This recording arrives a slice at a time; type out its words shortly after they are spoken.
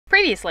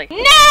previously.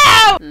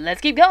 No!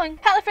 Let's keep going.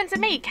 Hello friends, and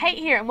me, Kate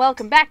here, and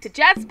welcome back to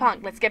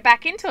Jazzpunk. Let's get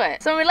back into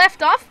it. So when we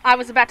left off, I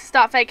was about to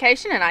start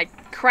vacation, and I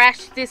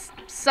crashed this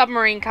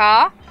submarine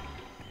car.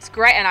 It's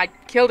great, and I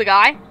killed a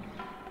guy,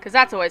 because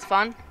that's always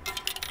fun.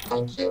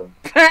 Thank you.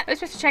 I was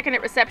supposed to check in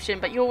at reception,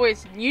 but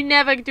you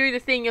never do the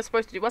thing you're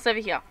supposed to do. What's over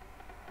here?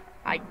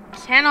 I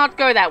cannot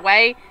go that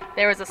way.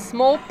 There is a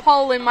small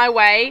pole in my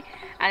way,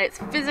 and it's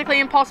physically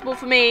impossible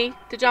for me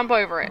to jump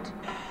over it.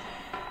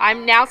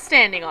 I'm now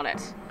standing on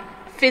it.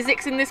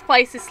 Physics in this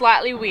place is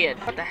slightly weird.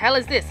 What the hell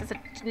is this? It's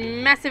a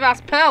massive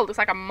ass pearl. Looks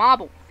like a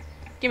marble.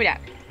 Give me that.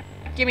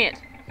 Give me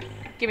it.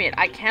 Give me it.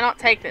 I cannot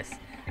take this.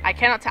 I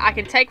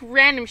can take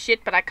random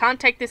shit, but I can't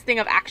take this thing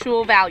of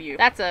actual value.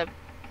 That's a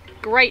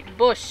great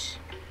bush.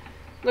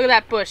 Look at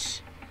that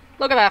bush.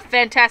 Look at the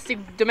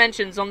fantastic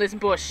dimensions on this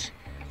bush.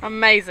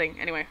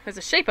 Amazing. Anyway, there's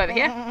a sheep over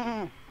here.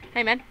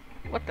 Hey man,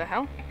 what the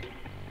hell?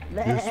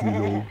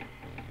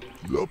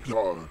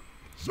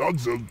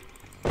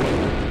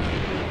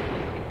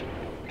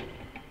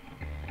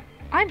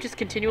 I'm just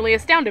continually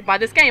astounded by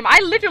this game.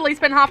 I literally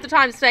spend half the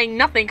time saying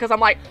nothing because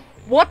I'm like,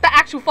 what the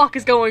actual fuck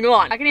is going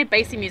on? I can hear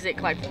bassy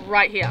music like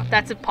right here.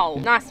 That's a pole.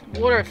 Nice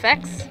water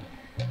effects.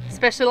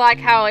 Especially like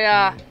how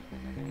it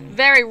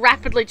very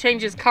rapidly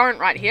changes current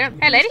right here.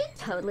 Hey lady.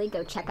 Totally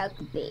go check out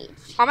the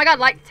beach. Oh my god,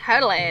 like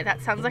totally.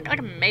 That sounds like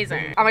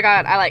amazing. Oh my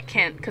god, I like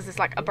can't because there's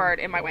like a bird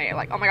in my way.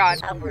 Like, oh my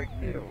god.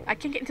 I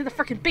can't get into the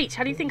freaking beach.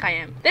 How do you think I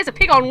am? There's a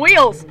pig on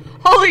wheels.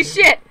 Holy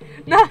shit.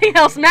 Nothing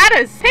else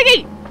matters.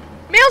 Piggy!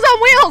 Meals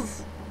on wheels!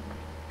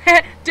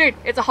 Dude,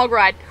 it's a hog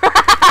ride.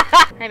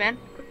 Hey man.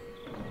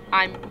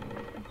 I'm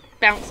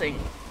bouncing.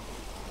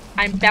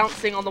 I'm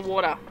bouncing on the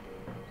water.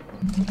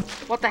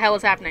 What the hell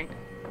is happening?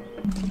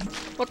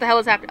 What the hell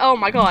is happening? Oh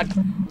my god.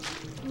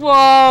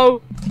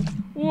 Whoa!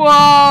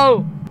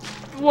 Whoa!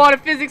 Water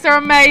physics are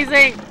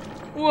amazing!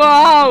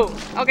 Whoa!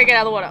 Okay, get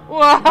out of the water.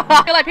 Whoa!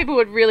 I feel like people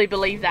would really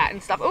believe that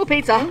and stuff. Oh,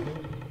 pizza!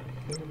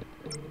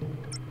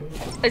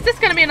 Is this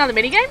gonna be another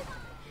minigame?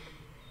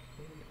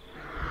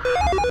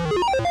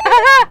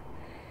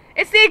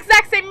 It's the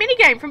exact same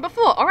minigame from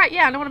before. Alright,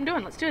 yeah, I know what I'm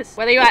doing. Let's do this.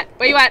 Where are you at?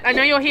 Where you at? I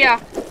know you're here.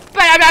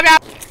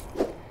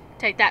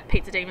 Take that,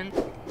 pizza demon.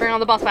 Bring on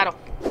the boss battle.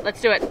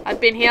 Let's do it.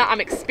 I've been here. I'm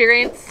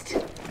experienced.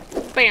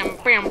 Bam,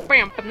 bam,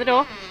 bam. Open the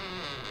door.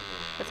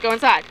 Let's go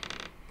inside.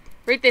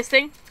 Read this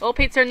thing. All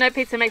pizza and no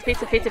pizza makes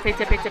pizza, pizza,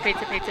 pizza, pizza,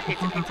 pizza, pizza,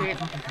 pizza, pizza,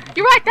 pizza.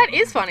 You're right, that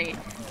is funny.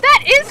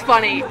 That is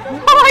funny.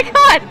 Oh my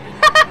god.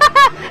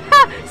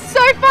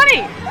 So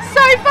funny.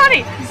 So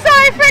funny. So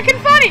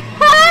freaking funny.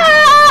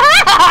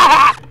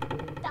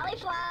 Dolly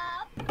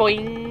flop.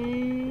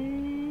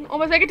 Boing.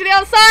 Almost make it to the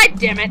other side.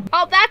 Damn it.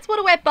 Oh, that's what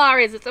a wet bar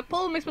is. It's a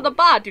pool mixed with a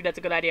bar. Dude, that's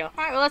a good idea.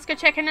 Alright, well, let's go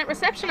check in at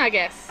reception, I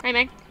guess. Hey,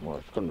 man. My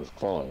goodness,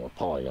 crawling with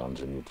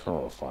polygons and you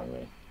terrify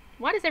me.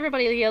 Why does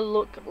everybody here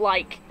look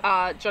like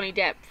Johnny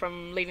Depp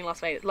from Leaving Las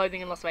Vegas? Loathing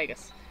in Las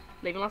Vegas.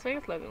 Leaving Las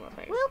Vegas? Loathing in Las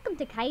Vegas. Welcome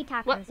to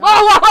K-Tuckers. What?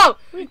 Whoa, whoa, whoa!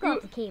 We've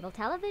got the cable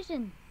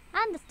television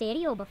and the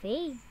stereo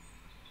buffet.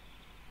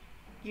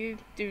 You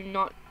do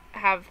not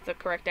have the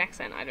correct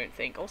accent, I don't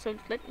think. Also,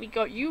 let me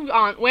go. You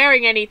aren't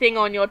wearing anything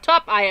on your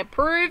top. I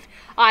approve.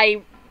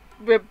 I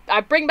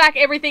bring back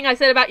everything I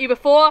said about you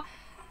before.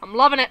 I'm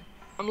loving it.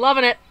 I'm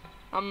loving it.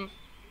 I'm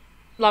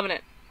loving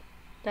it.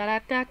 Da da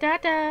da da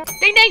da.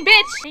 Ding ding,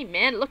 bitch! Hey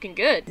man, looking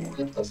good.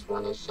 Give this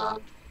one a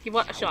shot. You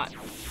want a shot?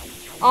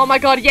 Oh my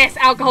god, yes,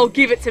 alcohol,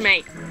 give it to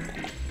me.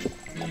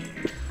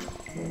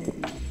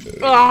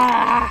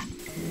 Ah!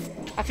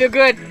 I feel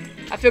good.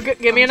 I feel good.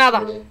 Give me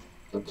another.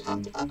 You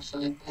can't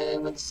actually pay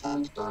with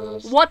sand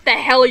dollars. What the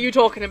hell are you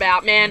talking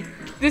about, man?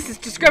 This is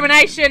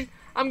discrimination.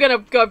 I'm gonna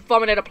go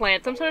vomit at a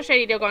plant. Some sort of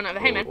shady deal going over.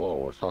 Hey, man. Whoa,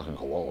 we're talking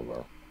hello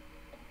there.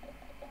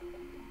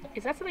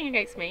 Is that something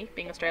against me,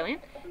 being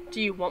Australian?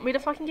 Do you want me to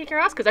fucking kick your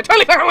ass? Because I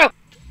totally fucking will!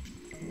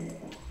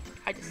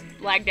 I just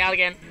lagged out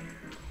again.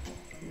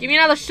 Give me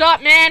another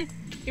shot, man!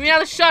 Give me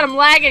another shot, I'm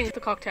lagging! The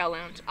cocktail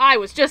lounge. I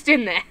was just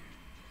in there.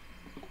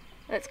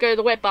 Let's go to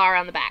the wet bar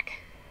around the back.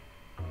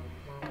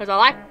 Because I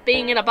like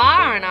being in a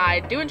bar, and I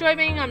do enjoy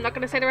being... I'm not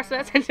going to say the rest of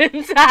that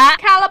sentence.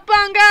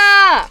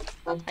 Cowabunga!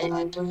 What can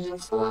I do you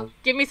for?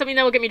 Give me something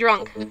that will get me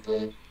drunk.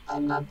 Technically,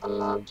 I'm not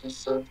allowed to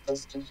serve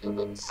this to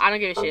humans. I don't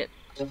give a shit.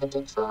 Give it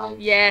a try.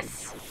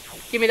 Yes.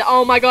 Give me the...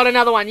 Oh my god,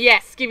 another one.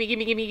 Yes. Gimme,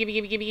 gimme, gimme, gimme,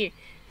 gimme, gimme,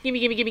 gimme,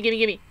 gimme, gimme, gimme,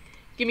 gimme.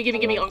 Gimme, gimme,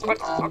 gimme. A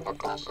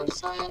dash of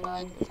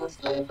cyanide for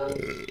flavor.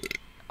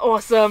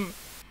 Awesome.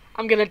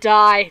 I'm gonna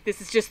die. This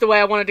is just the way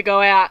I wanted to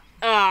go out.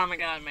 Oh my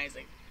god,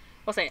 amazing.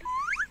 What's that?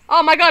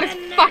 Oh my god, it's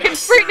fucking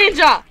Fruit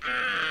Ninja!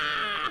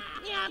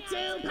 You're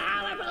too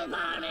powerful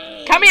for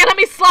me! Come here, let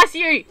me slice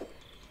you!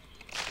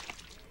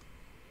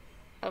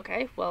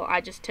 Okay, well,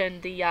 I just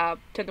turned the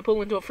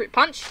pool into a fruit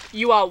punch.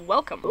 You are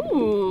welcome.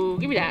 Ooh,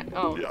 give me that.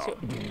 Oh, Yeah.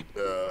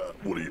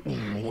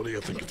 What do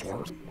you think it's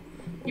worth?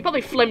 You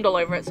probably flimmed all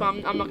over it, so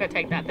I'm not gonna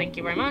take that. Thank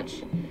you very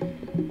much.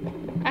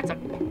 That's a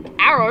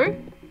arrow.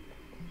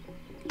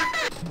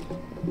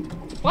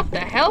 What the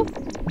hell?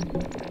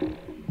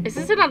 Is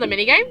this another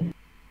minigame?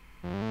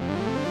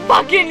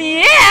 Fucking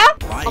yeah!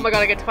 Oh my god,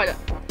 I get to fight it.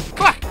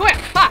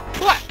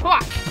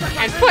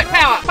 And foot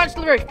power. Punch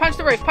the roof, punch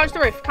the roof, punch the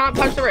roof. Can't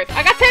punch the roof.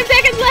 I got 10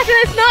 seconds left and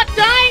it's not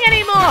dying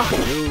anymore.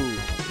 You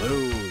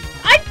lose.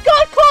 I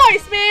got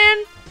close,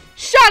 man.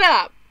 Shut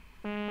up.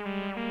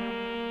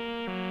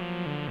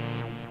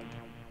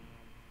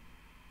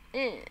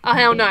 Oh,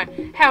 hell no.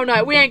 Hell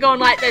no. We ain't going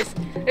like this.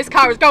 This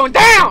car is going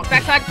down.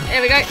 Backside.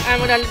 There we go.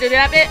 And we're going to do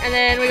that bit. And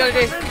then we got to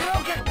do...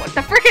 What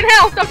the freaking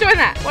hell? Stop doing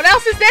that. What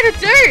else is there to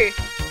do?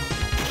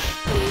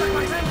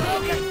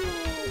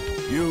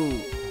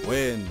 You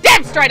win.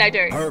 Damn straight I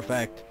do.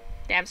 Perfect.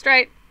 Damn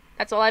straight.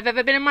 That's all I've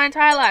ever been in my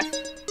entire life.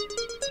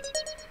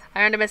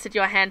 I earned a message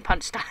your hand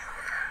punch style.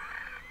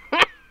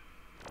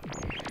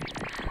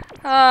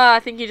 Oh, I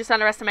think you just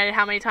underestimated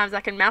how many times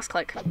I can mouse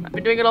click. I've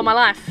been doing it all my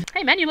life.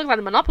 Hey man, you look like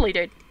the Monopoly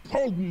dude.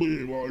 Pardon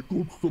me, my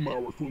good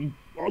Samaritan.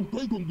 I've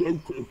taken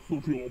notice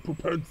of your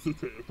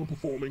propensity for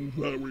performing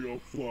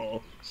various,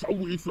 shall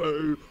we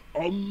say,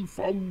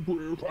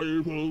 unfoundry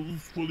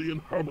favours for the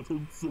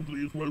inhabitants of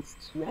these most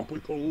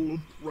tropical of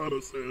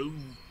premises.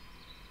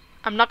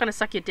 I'm not gonna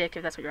suck your dick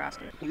if that's what you're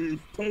asking. Please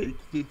take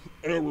this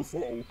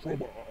aerosol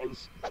fromage.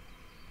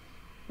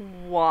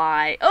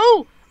 Why?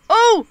 Oh!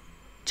 Oh!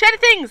 Cheddar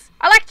things!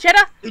 I like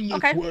cheddar! In this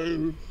Okay.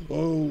 way,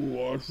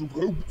 I should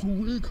hope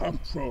to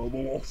recapture the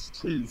lost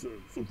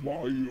cheeses of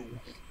my youth.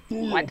 Do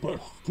your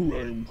best to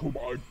aim for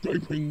my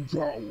gaping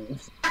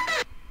jowls.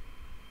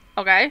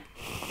 Okay.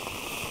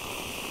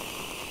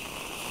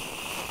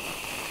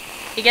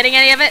 You getting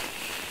any of it?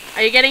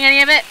 Are you getting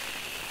any of it?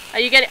 Are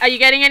you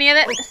getting any of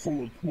it?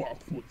 Excellent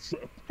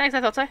workmanship. Thanks,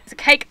 I thought so. It's a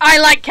cake. I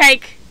like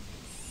cake!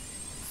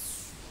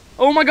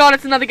 Oh my god,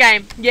 it's another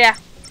game. Yeah.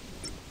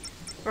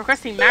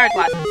 Requesting marriage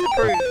license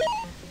approved.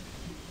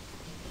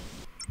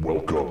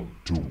 Welcome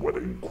to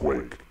Wedding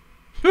Quake.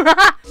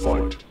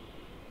 Fight.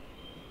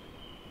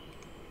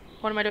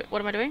 What am I doing? What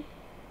am I doing?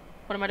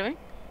 What am I doing?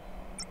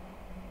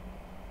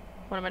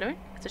 What am I doing?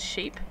 It's a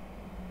sheep.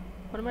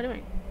 What am I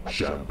doing?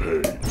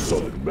 Champagne,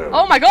 Southern Mary.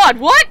 Oh my god,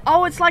 what?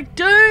 Oh, it's like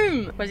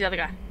Doom! Where's the other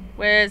guy?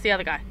 Where's the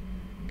other guy?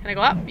 Can I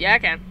go up? Yeah, I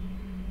can.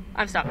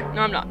 I'm stuck.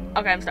 No, I'm not.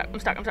 Okay, I'm stuck. I'm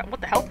stuck. I'm stuck. What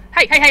the hell?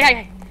 Hey, hey, hey, hey,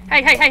 hey!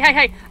 Hey, hey, hey, hey,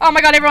 hey! Oh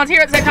my god, everyone's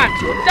here at the same time!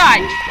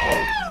 Die!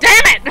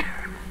 Damn it!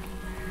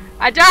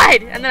 I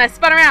died! And then I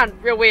spun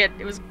around. Real weird.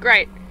 It was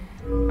great.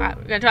 Alright,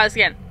 we're gonna try this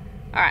again.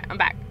 Alright, I'm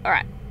back.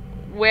 Alright.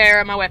 Where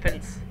are my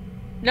weapons?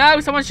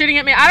 No, someone's shooting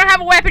at me. I don't have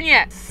a weapon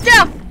yet!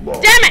 Stealth!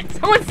 Damn it!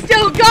 Someone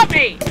still got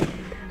me!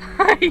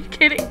 Are you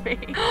kidding me?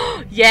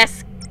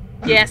 Yes.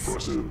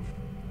 Yes.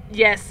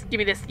 Yes. Give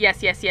me this.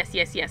 Yes, yes, yes,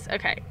 yes, yes.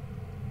 Okay.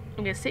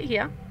 I'm gonna sit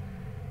here.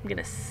 I'm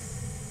gonna...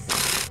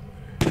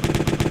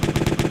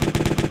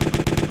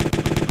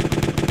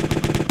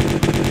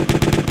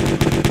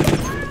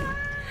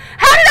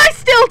 How did I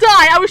still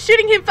die? I was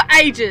shooting him for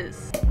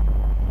ages.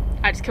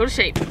 I just killed a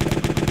sheep.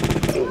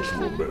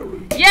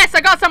 Yes,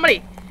 I got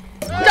somebody.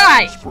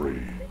 Die.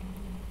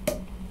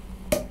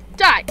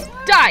 Die.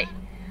 Die.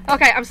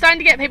 Okay, I'm starting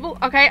to get people.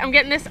 Okay, I'm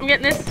getting this. I'm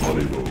getting this.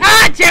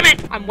 Ah, damn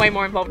it! I'm way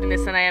more involved in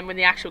this than I am in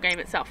the actual game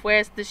itself.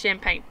 Where's the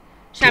champagne?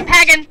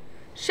 Champagne!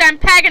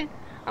 Champagne!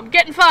 I'm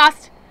getting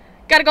fast.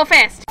 Gotta go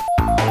fast.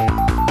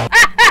 Ah,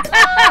 ah, ah,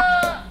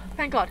 ah.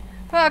 Thank God.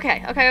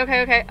 Okay, okay,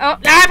 okay, okay. Oh,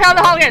 no, I found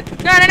the hole again.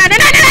 No, no, no, no,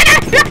 no, no,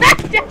 no,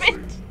 no! Damn it!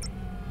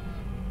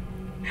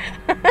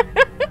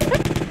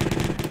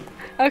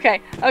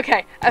 Okay,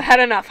 okay. I've had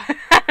enough. I've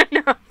had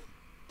enough.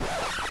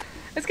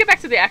 Let's get back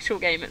to the actual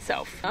game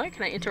itself. Oh,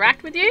 can I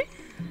interact with you?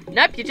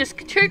 Nope, you're just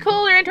too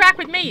cool to interact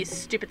with me, you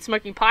stupid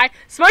smoking pie.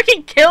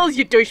 Smoking kills,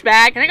 you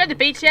douchebag. Can I go to the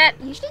beach yet?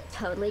 You should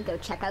totally go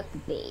check out the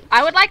beach.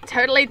 I would like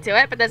totally do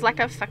it, but there's like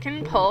a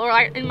fucking pole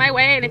right in my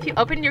way, and if you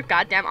open your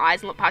goddamn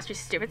eyes and look past your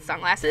stupid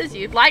sunglasses,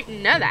 you'd like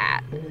know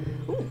that.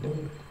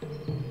 Ooh.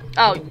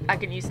 Oh, I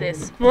can use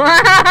this.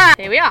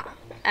 Here we are,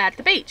 at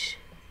the beach.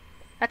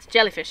 That's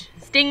jellyfish.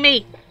 Sting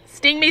me.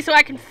 Sting me so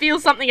I can feel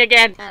something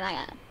again. And I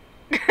got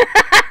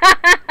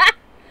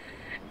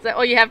Is that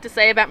all you have to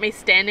say about me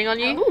standing on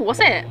you? Ooh, what's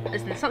that?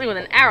 Is there something with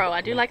an arrow? I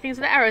do like things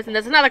with arrows. And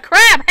there's another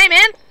crab! Hey,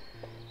 man!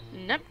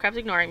 Nope, crab's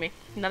ignoring me.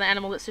 Another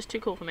animal that's just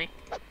too cool for me.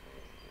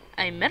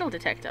 A metal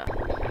detector.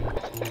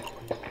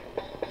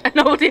 A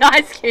novelty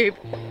ice cube.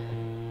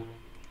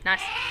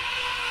 Nice.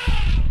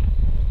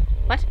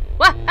 What?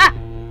 What? Ah!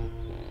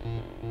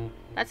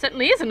 That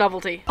certainly is a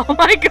novelty. Oh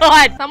my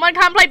god! Someone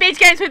come play beach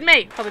games with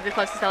me! Probably the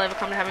closest I'll ever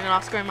come to having an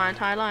Oscar in my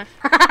entire life.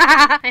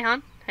 Hey,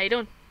 hon. How you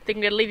doing? I think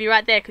I'm gonna leave you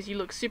right there because you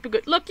look super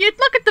good. Look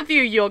at the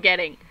view you're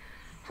getting.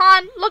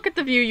 Han, look at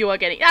the view you are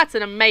getting. That's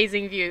an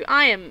amazing view.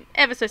 I am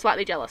ever so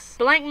slightly jealous.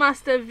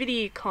 Blankmaster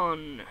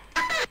Videocon.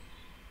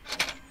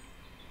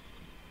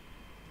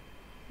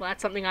 Well,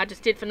 that's something I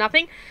just did for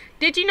nothing.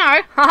 Did you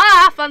know?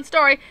 Haha, fun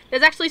story.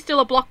 There's actually still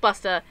a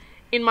Blockbuster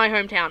in my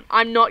hometown.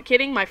 I'm not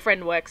kidding. My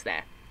friend works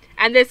there.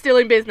 And they're still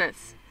in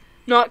business.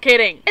 Not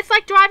kidding. It's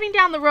like driving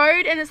down the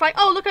road and it's like,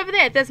 oh, look over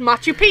there. There's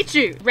Machu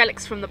Picchu.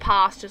 Relics from the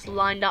past just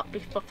lined up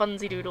for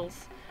funsy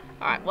doodles.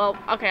 Alright, well,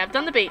 okay, I've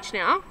done the beach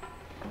now.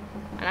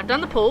 And I've done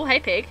the pool. Hey,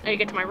 pig. I need to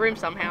get to my room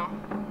somehow.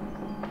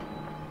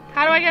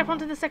 How do I get up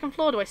onto the second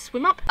floor? Do I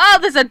swim up? Oh,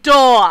 there's a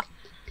door!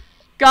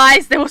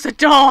 Guys, there was a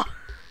door!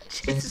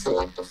 Jesus.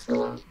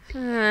 How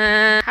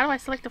do I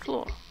select the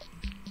floor?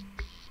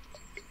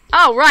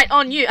 Oh, right,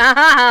 on you.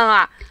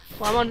 Well,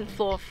 I'm on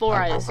floor 4,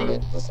 I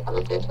assume.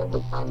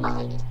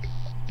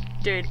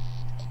 Dude,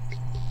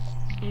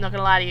 I'm not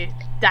gonna lie to you.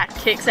 That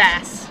kicks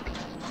ass.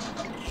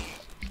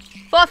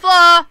 4th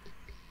floor!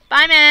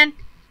 Bye, man.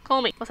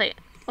 Call me. What's it?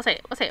 What's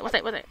it? What's it? What's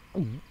it? What's it?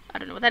 I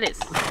don't know what that is.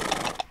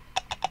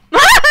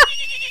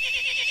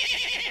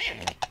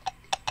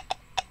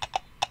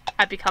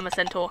 I've become a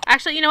centaur.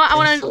 Actually, you know what?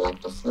 I'm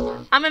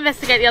gonna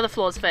investigate the other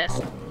floors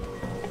first.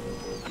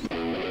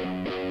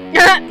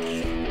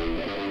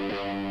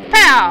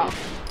 Pow!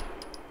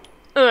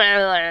 Oh,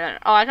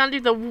 I can't do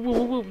the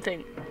woo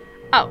thing.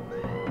 Oh.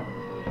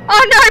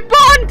 Oh no,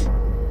 Bond!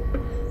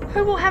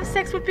 Who will have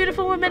sex with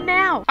beautiful women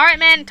now? Alright,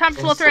 man, time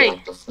for floor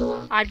 3.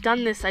 I've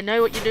done this. I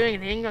know what you're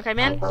doing, thing. Okay,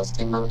 man? Well,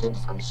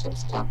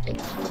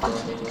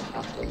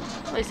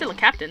 you're still a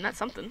captain. That's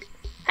something.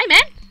 Hey,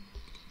 man!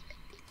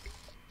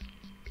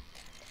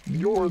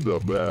 You're the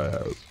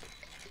best.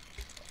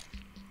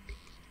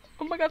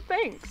 Oh my god,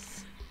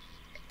 thanks.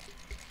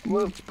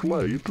 Let's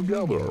play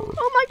together.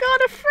 Oh my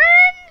god, a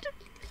friend!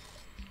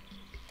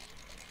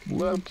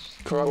 Let's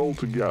cuddle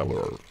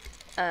together.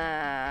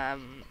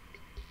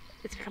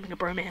 It's becoming a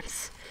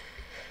bromance.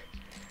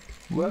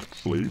 Let's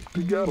sleep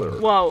together.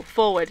 Whoa,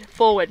 forward.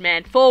 Forward,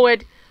 man.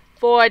 Forward.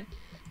 Forward.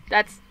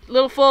 That's a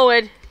little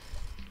forward.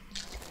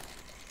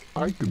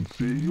 I can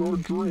see your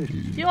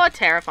dreams. You're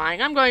terrifying.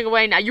 I'm going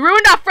away now. You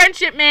ruined our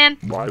friendship, man!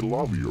 I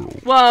love you.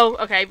 Whoa,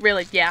 okay,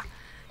 really, yeah.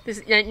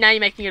 Now you're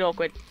making it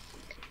awkward.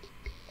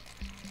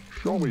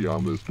 Show me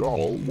on this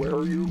doll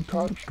where you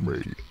touched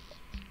me.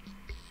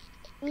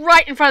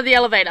 Right in front of the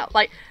elevator.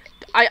 Like,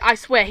 I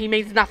swear, he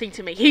means nothing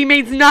to me. He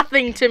means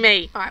nothing to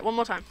me. Alright, one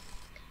more time.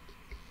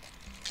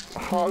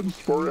 Hugs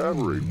for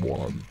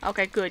everyone.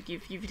 Okay, good.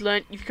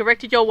 You've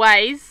corrected your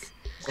ways.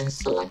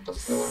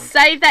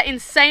 Save that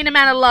insane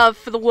amount of love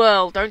for the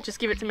world. Don't just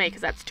give it to me,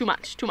 because that's too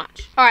much. Too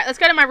much. Alright, let's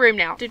go to my room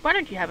now. Dude, why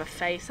don't you have a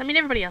face? I mean,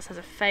 everybody else has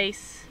a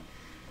face.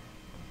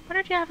 Why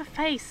don't you have a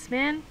face,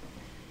 man?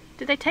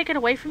 Did they take it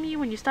away from you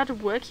when you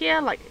started work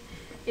here? Like,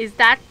 is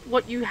that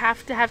what you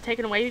have to have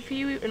taken away from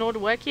you in order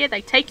to work here?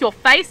 They take your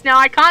face? Now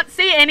I can't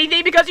see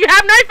anything because you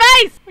have no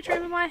face! Which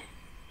room am I?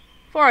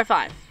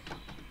 405.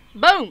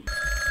 Boom!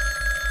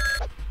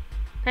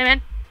 Hey,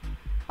 man.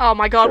 Oh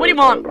my god, what do you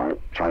want?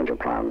 Change of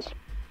plans.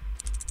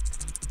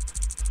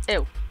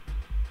 Ew.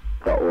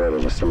 Got word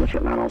there's a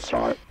syndicate man on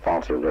site.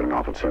 Far too good an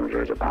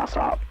opportunity to pass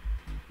up.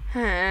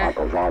 I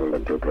provided a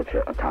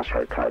duplicate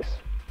attaché case.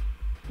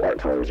 Wait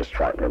till we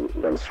distract him,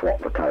 then swap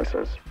the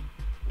cases.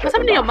 What's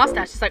happened to your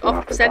mustache? It's like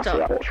off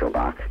center. Watch your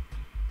back.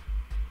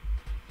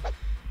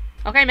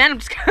 Okay, man, I'm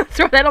just gonna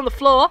throw that on the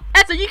floor.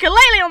 That's a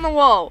ukulele on the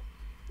wall.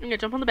 I'm gonna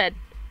jump on the bed.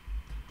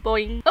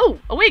 Boing. Oh,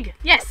 a wig.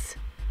 Yes.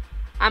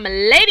 I'm a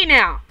lady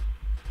now.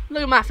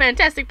 Look at my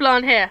fantastic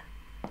blonde hair.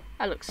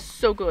 I look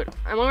so good.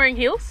 Am I wearing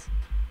heels?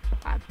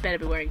 I better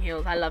be wearing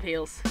heels. I love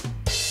heels.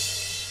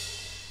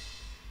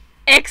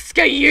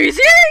 Excuse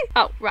you?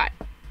 Oh, right.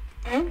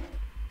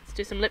 Let's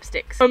do some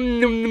lipsticks.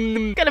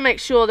 Gotta make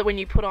sure that when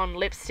you put on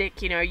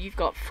lipstick, you know, you've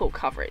got full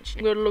coverage.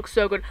 It's gonna look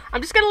so good.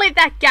 I'm just gonna leave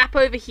that gap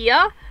over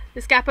here.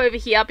 This gap over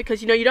here,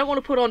 because, you know, you don't want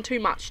to put on too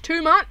much.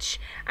 Too much,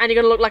 and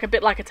you're gonna look like a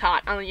bit like a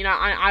tart. You know,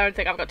 I don't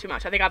think I've got too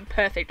much. I think I'm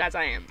perfect as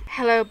I am.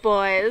 Hello,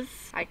 boys.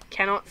 I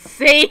cannot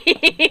see.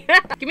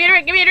 Give me a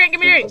drink, give me a drink,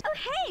 give me a drink. Oh,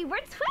 hey, we're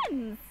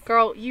twins.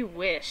 Girl, you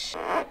wish.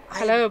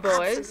 Hello,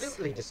 boys.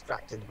 Absolutely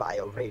distracted by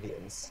your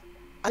radiance.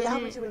 Allow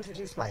me to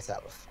introduce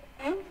myself.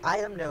 I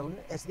am known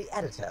as the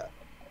editor.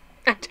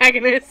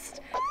 Antagonist.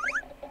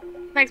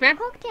 Thanks, man.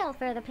 Cocktail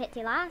for the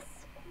pretty lass.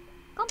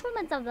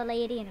 Compliments of the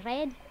lady in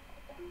red.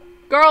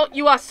 Girl,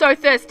 you are so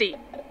thirsty.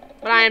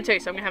 But I am too,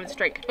 so I'm gonna have a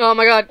drink. Oh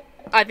my god.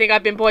 I think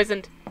I've been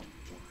poisoned.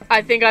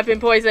 I think I've been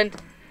poisoned.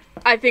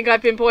 I think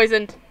I've been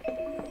poisoned.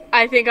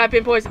 I think I've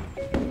been poisoned.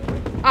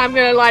 I'm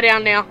gonna lie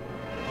down now.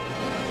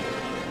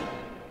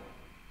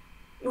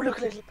 You look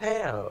a little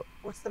pale.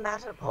 What's the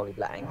matter, Polly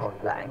Blank?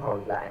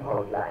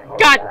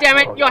 God damn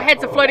it, your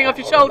heads are floating off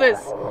your shoulders.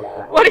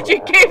 What did you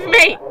give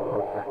me?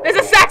 There's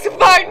a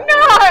saxophone,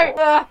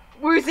 no!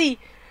 Woozy.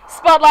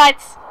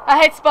 Spotlights.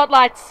 I hate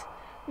spotlights.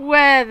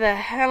 Where the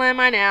hell am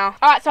I now?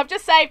 Alright, so I've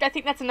just saved. I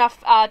think that's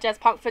enough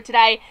Jazzpunk for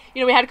today.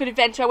 You know, we had a good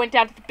adventure. I went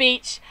down to the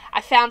beach.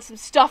 I found some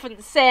stuff in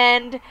the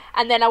sand.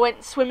 And then I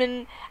went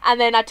swimming. And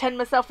then I turned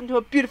myself into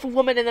a beautiful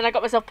woman. And then I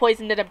got myself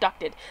poisoned and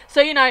abducted. So,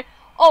 you know,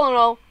 all in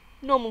all,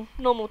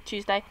 normal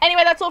Tuesday.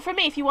 Anyway, that's all from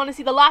me. If you want to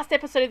see the last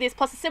episode of this,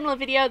 plus a similar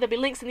video, there'll be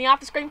links in the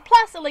after screen,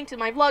 plus a link to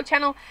my vlog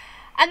channel.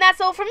 And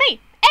that's all from me.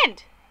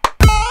 End.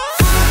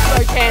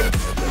 So tense.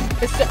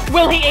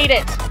 Will he eat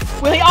it?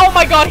 Will he? Oh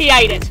my god, he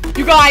ate it.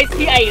 You guys,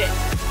 he ate it.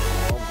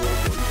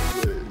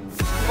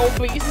 Oh,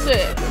 but you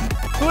said.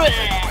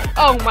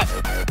 Oh my.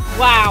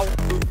 Wow.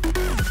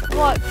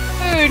 What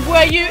food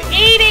were you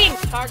eating?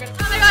 Target.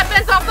 Oh my god,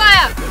 Ben's on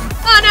fire.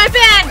 Oh no,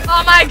 Ben.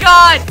 Oh my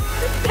god.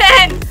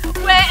 Ben,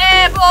 we're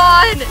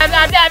airborne.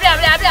 Blah, blah, blah,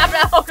 blah, blah,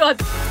 blah. Oh god.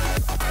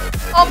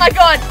 Oh my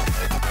god.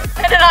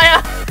 Ben and I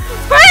are.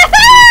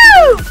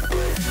 Woohoo!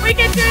 We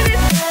can do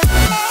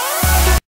this!